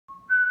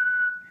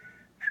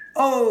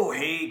Oh,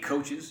 hey,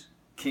 coaches,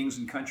 kings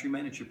and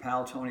countrymen, it's your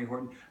pal, Tony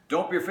Horton.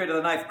 Don't be afraid of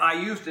the knife. I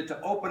used it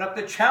to open up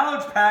the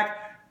challenge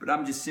pack, but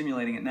I'm just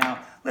simulating it now.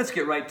 Let's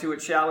get right to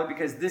it, shall we?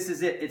 Because this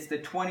is it. It's the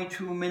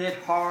 22-minute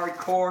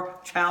hardcore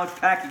challenge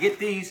pack. You get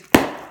these,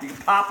 you can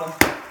pop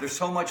them. They're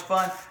so much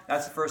fun.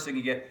 That's the first thing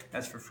you get.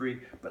 That's for free.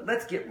 But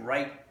let's get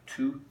right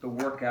to the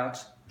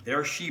workouts.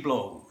 There she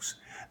blows.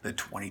 The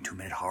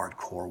 22-minute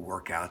hardcore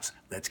workouts.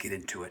 Let's get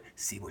into it.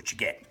 See what you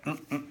get.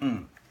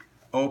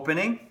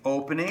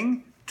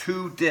 Opening,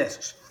 2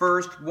 discs.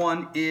 First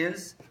one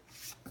is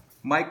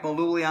Mike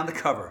Malooly on the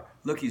cover.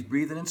 Look, he's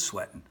breathing and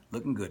sweating.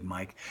 Looking good,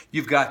 Mike.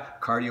 You've got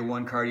Cardio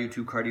 1, Cardio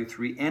 2, Cardio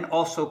 3, and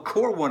also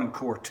Core 1 and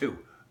Core 2.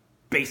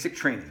 Basic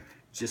training,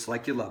 just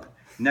like you love it.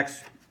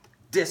 Next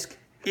disc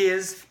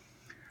is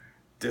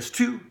Disc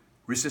 2,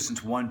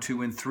 Resistance 1,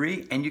 2, and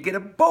 3, and you get a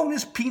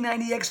bonus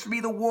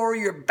P90X3, the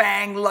Warrior.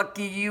 Bang,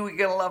 lucky you. You're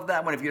going to love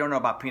that one. If you don't know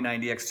about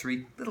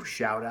P90X3, little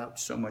shout out,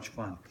 so much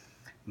fun.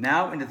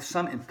 Now into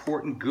some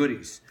important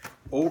goodies.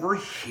 Over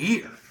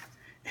here,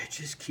 it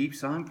just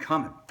keeps on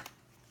coming.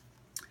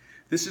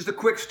 This is the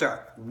quick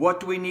start.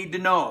 What do we need to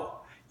know?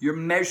 Your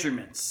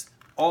measurements,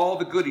 all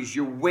the goodies,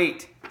 your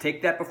weight.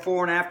 Take that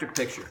before and after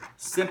picture.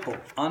 Simple,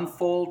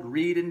 unfold,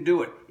 read, and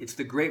do it. It's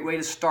the great way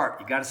to start.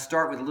 You got to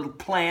start with a little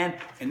plan,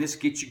 and this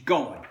gets you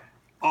going.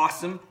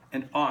 Awesome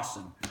and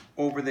awesome.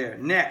 Over there.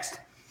 Next,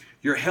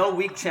 your Hell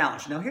Week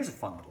Challenge. Now here's a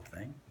fun little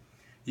thing.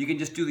 You can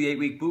just do the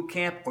 8-week boot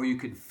camp, or you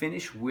can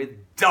finish with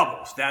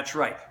doubles. That's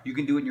right. You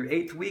can do it in your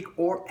 8th week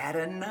or at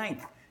a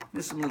 9th.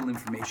 There's some little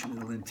information,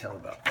 little intel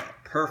about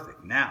that.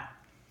 Perfect. Now,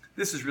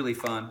 this is really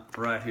fun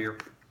right here.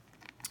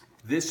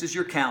 This is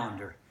your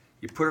calendar.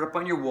 You put it up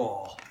on your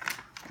wall,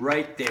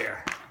 right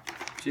there.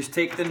 Just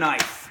take the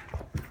knife,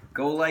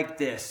 go like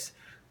this.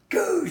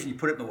 Goosh, you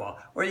put it in the wall.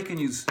 Or you can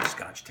use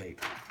Scotch tape.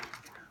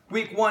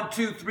 Week 1,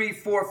 2, 3,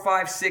 4,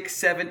 5, 6,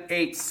 7,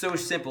 8. So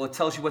simple. It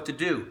tells you what to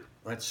do.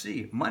 Let's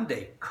see.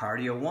 Monday,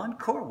 Cardio 1,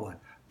 Core 1.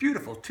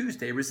 Beautiful.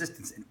 Tuesday,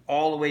 Resistance, and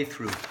all the way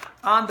through.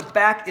 On the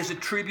back is a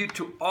tribute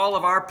to all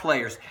of our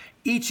players.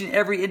 Each and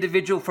every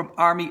individual from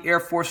Army, Air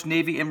Force,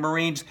 Navy, and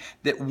Marines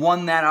that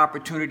won that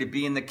opportunity to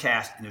be in the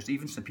cast. And there's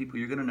even some people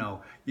you're going to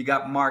know. You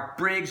got Mark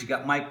Briggs, you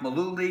got Mike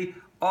Malooly,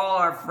 all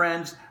our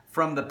friends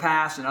from the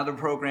past and other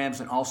programs,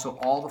 and also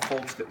all the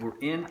folks that were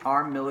in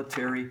our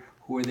military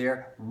who are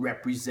there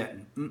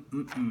representing.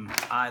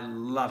 I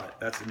love it.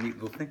 That's a neat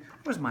little thing.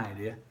 That was my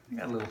idea.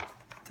 I got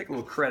take a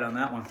little credit on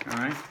that one, all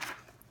right?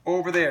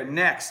 Over there,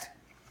 next.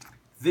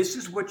 This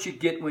is what you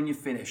get when you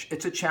finish.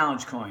 It's a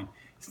challenge coin.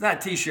 It's not a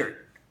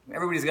t-shirt.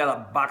 Everybody's got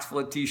a box full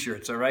of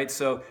t-shirts, all right?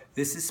 So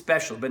this is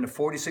special. Been to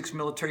 46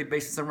 military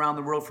bases around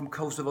the world from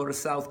Kosovo to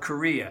South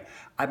Korea.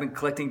 I've been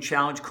collecting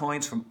challenge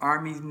coins from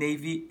Army,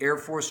 Navy, Air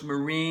Force,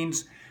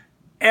 Marines.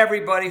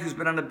 Everybody who's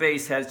been on the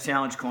base has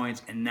challenge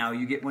coins, and now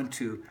you get one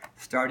too.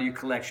 Start of your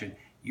collection.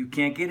 You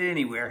can't get it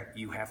anywhere.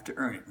 You have to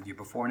earn it with your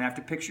before and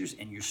after pictures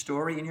and your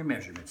story and your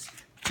measurements.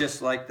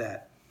 Just like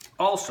that.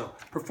 Also,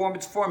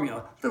 performance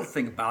formula, little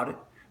thing about it.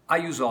 I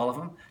use all of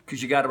them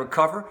because you got to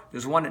recover.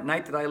 There's one at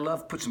night that I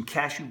love. Put some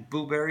cashew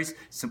blueberries,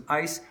 some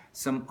ice,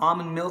 some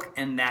almond milk,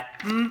 and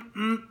that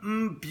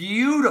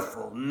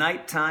beautiful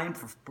nighttime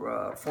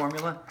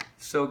formula.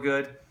 So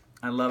good.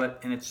 I love it,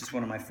 and it's just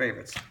one of my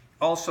favorites.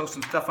 Also,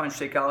 some stuff on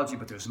Shakeology,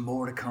 but there's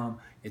more to come.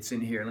 It's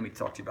in here. Let me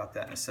talk to you about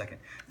that in a second.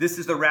 This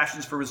is the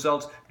Rations for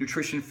Results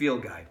Nutrition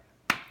Field Guide.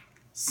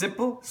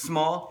 Simple,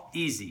 small,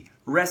 easy.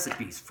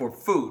 Recipes for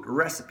food,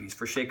 recipes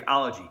for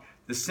Shakeology.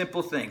 The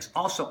simple things.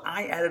 Also,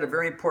 I added a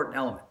very important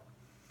element.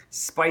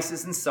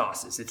 Spices and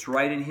sauces. It's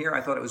right in here. I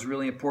thought it was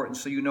really important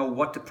so you know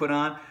what to put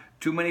on.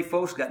 Too many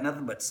folks got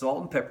nothing but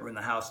salt and pepper in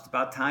the house. It's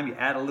about time you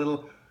add a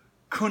little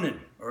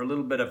cumin or a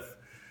little bit of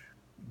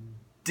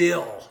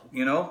dill,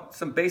 you know?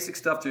 Some basic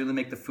stuff to really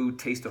make the food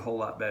taste a whole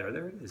lot better.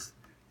 There it is.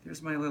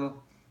 There's my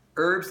little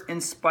herbs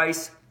and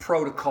spice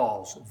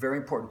protocols. Very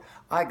important.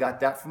 I got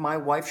that from my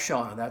wife,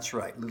 Shauna. That's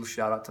right. Little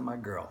shout out to my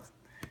girl.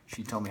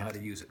 She told me how to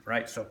use it,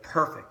 right? So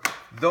perfect.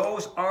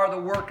 Those are the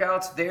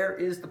workouts. There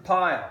is the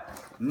pile.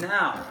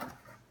 Now,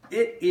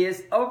 it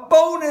is a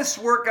bonus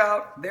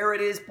workout. There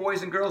it is,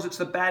 boys and girls. It's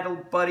the Battle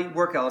Buddy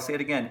workout. I'll say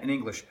it again in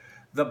English.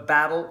 The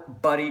Battle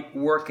Buddy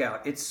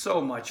workout. It's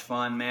so much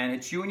fun, man.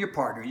 It's you and your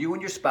partner, you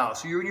and your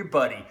spouse, you and your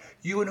buddy,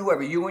 you and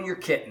whoever, you and your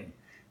kitten.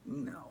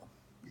 No,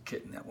 your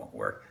kitten, that won't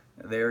work.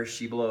 There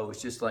she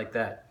blows, just like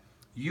that.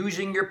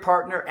 Using your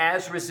partner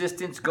as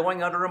resistance,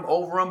 going under him,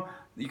 over him.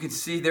 You can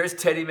see there's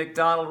Teddy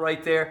McDonald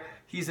right there.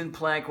 He's in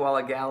plank while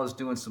a gal is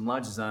doing some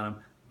lunges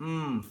on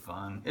him.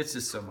 Fun. It's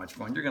just so much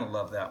fun. You're going to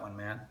love that one,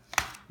 man.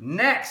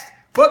 Next,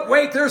 but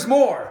wait, there's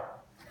more.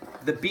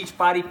 The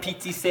Beachbody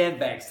PT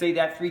sandbag. Say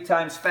that 3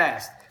 times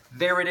fast.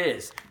 There it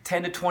is.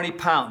 10 to 20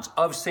 pounds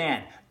of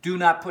sand. Do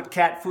not put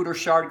cat food or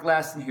shard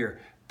glass in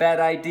here. Bad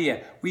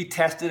idea. We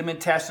tested them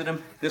and tested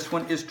them. This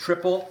one is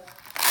triple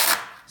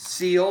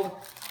sealed.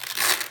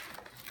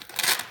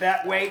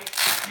 That way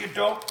you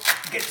don't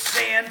get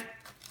sand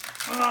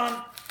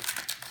on.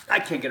 I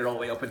can't get it all the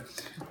way open.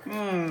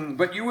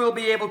 But you will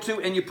be able to,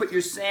 and you put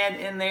your sand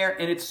in there,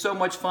 and it's so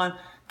much fun.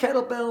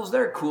 Kettlebells,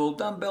 they're cool.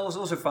 Dumbbells,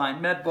 those are fine.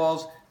 Med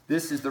balls,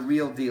 this is the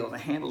real deal. The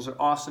handles are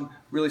awesome,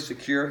 really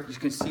secure. You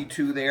can see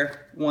 2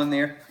 there, 1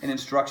 there, and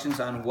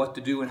instructions on what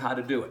to do and how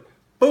to do it.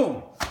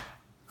 Boom!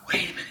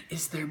 Wait a minute,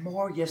 is there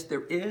more? Yes,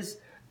 there is.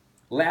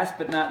 Last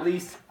but not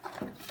least,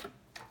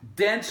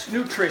 dense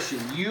nutrition.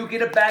 You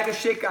get a bag of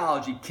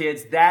Shakeology,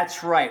 kids.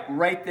 That's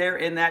right there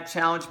in that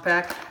challenge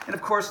pack. And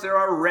of course, there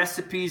are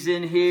recipes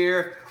in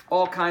here,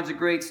 all kinds of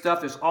great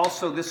stuff. There's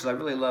also this, I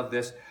really love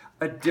this,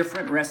 a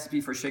different recipe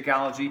for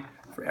Shakeology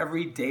for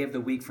every day of the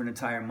week for an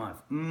entire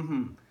month.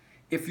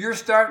 If you're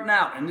starting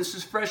out and this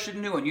is fresh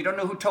and new and you don't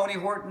know who Tony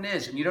Horton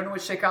is and you don't know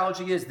what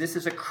Shakeology is, this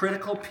is a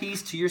critical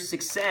piece to your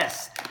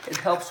success. It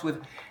helps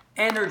with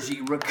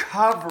energy,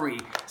 recovery,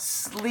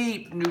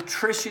 sleep,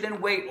 nutrition, and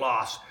weight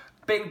loss.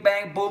 Bing,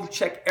 bang, boom,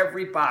 check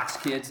every box,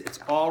 kids. It's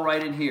all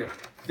right in here.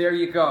 There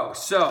you go.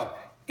 So,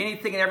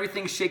 anything and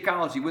everything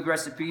Shakeology with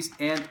recipes,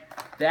 and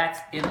that's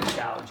in the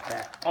challenge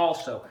pack.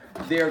 Also,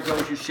 there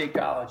goes your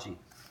Shakeology.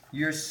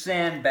 Your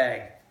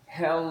sandbag.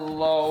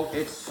 Hello,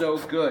 it's so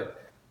good.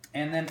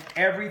 And then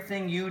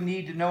everything you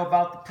need to know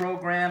about the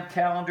program,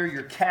 calendar,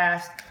 your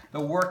cast, the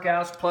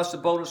workouts, plus the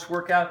bonus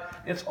workout,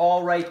 it's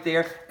all right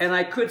there. And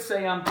I could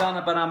say I'm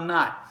done, but I'm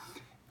not.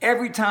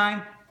 Every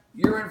time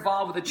you're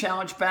involved with a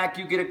challenge pack,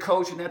 you get a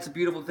coach, and that's a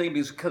beautiful thing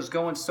because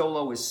going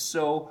solo is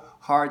so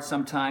hard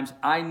sometimes.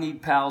 I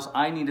need pals,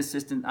 I need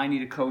assistants, I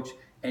need a coach,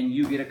 and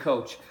you get a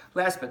coach.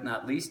 Last but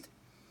not least,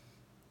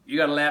 you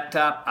got a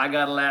laptop, I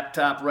got a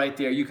laptop right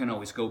there. You can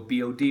always go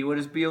BOD. What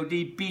is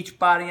BOD?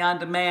 Beachbody on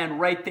demand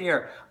right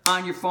there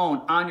on your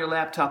phone, on your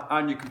laptop,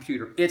 on your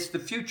computer. It's the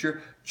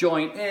future.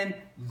 Join in.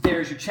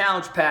 There's your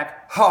challenge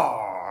pack.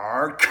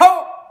 Hardcore!